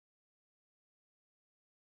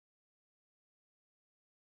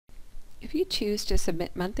If you choose to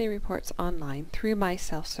submit monthly reports online through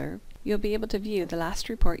MySelfServe, you'll be able to view the last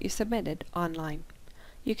report you submitted online.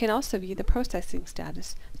 You can also view the processing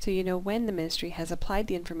status so you know when the Ministry has applied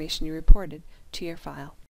the information you reported to your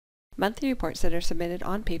file. Monthly reports that are submitted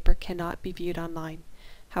on paper cannot be viewed online.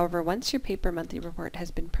 However, once your paper monthly report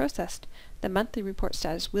has been processed, the monthly report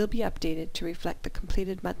status will be updated to reflect the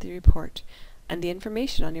completed monthly report, and the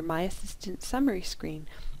information on your My Assistant summary screen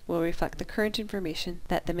will reflect the current information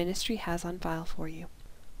that the Ministry has on file for you.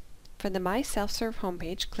 For the MySelfServe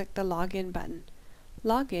homepage, click the Login button.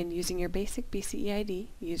 Log in using your basic BCE ID,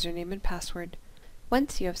 username and password.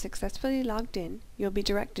 Once you have successfully logged in, you'll be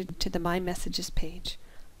directed to the My Messages page.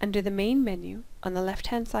 Under the main menu, on the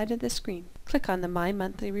left-hand side of the screen, click on the My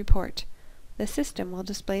Monthly Report. The system will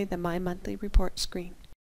display the My Monthly Report screen.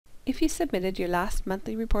 If you submitted your last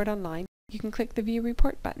monthly report online, you can click the View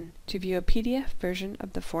Report button to view a PDF version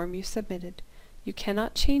of the form you submitted. You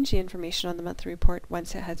cannot change the information on the monthly report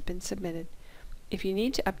once it has been submitted. If you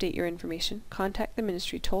need to update your information, contact the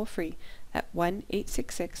Ministry toll-free at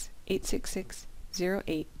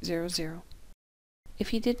 1-866-866-0800.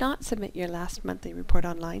 If you did not submit your last monthly report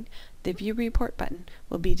online, the View Report button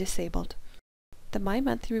will be disabled. The My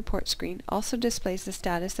Monthly Report screen also displays the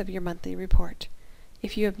status of your monthly report.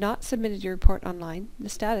 If you have not submitted your report online, the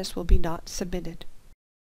status will be Not Submitted.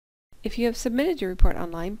 If you have submitted your report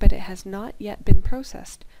online but it has not yet been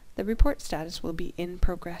processed, the report status will be In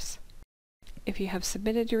Progress. If you have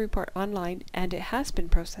submitted your report online and it has been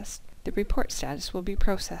processed, the report status will be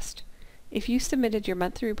Processed. If you submitted your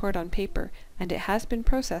monthly report on paper and it has been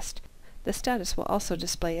processed, the status will also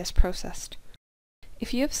display as Processed.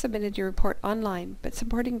 If you have submitted your report online but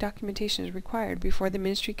supporting documentation is required before the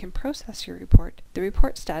Ministry can process your report, the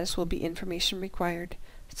report status will be Information Required.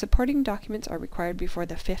 Supporting documents are required before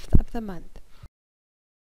the 5th of the month.